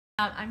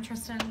I'm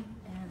Tristen,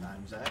 And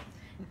I'm Zach.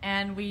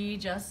 and we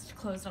just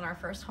closed on our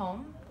first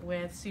home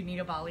with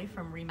Sunita Bali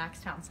from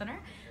Remax Town Center.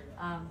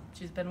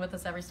 She's been with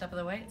us every step of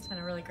the way. It's been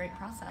a really great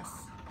process.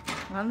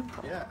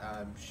 Wonderful.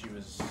 Yeah, she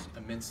was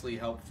immensely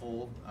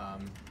helpful.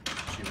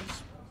 She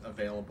was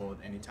available at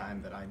any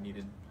time that I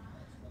needed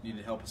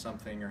help with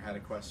something or had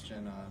a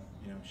question.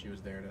 She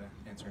was there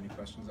to answer any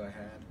questions I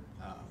had.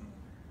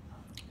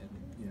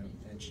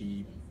 And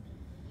she,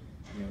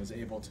 was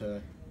able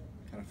to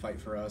kind of fight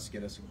for us,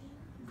 get us a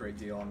great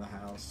deal on the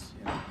house.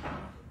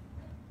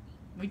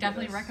 We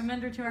definitely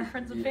recommend her to our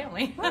friends and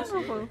family.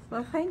 Wonderful.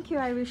 Well, thank you.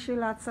 I wish you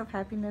lots of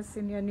happiness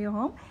in your new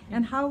home.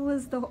 And how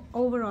was the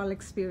overall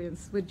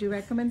experience? Would you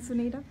recommend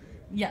Sunita?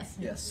 Yes.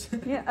 Yes.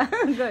 Yeah,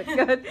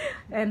 good.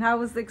 And how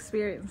was the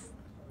experience?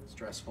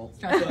 Stressful.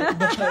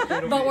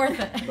 But worth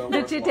it.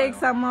 Did you take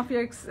some of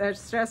your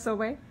stress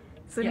away,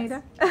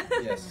 Sunita?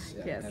 Yes.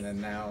 Yeah. Yes. And then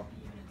now.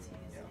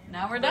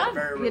 Now we're done.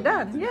 Very You're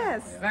done. relieved.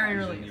 Yes. Very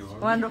relieved.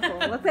 Wonderful.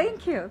 Well,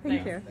 thank you.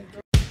 Thank Thanks. you. Thank you.